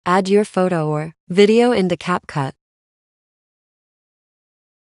Add your photo or video into CapCut.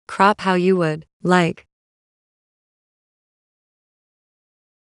 Crop how you would like.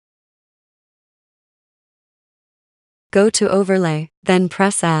 Go to Overlay, then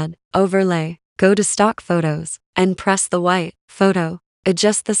press Add Overlay. Go to Stock Photos, and press the white photo.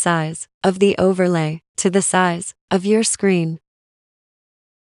 Adjust the size of the overlay to the size of your screen.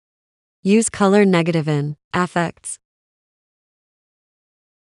 Use color negative in Effects.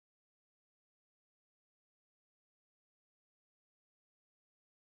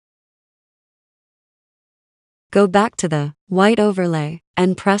 Go back to the white overlay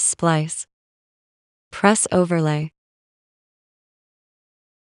and press Splice. Press Overlay.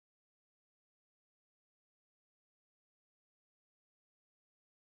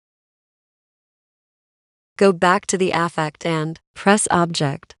 Go back to the effect and press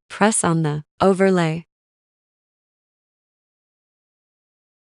Object. Press on the overlay.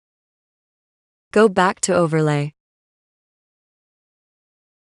 Go back to Overlay.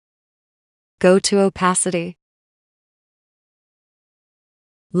 Go to Opacity.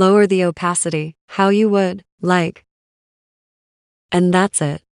 Lower the opacity how you would like. And that's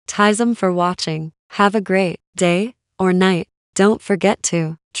it. Tism for watching. Have a great day or night. Don't forget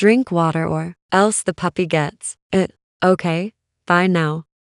to drink water or else the puppy gets it. Okay? Bye now.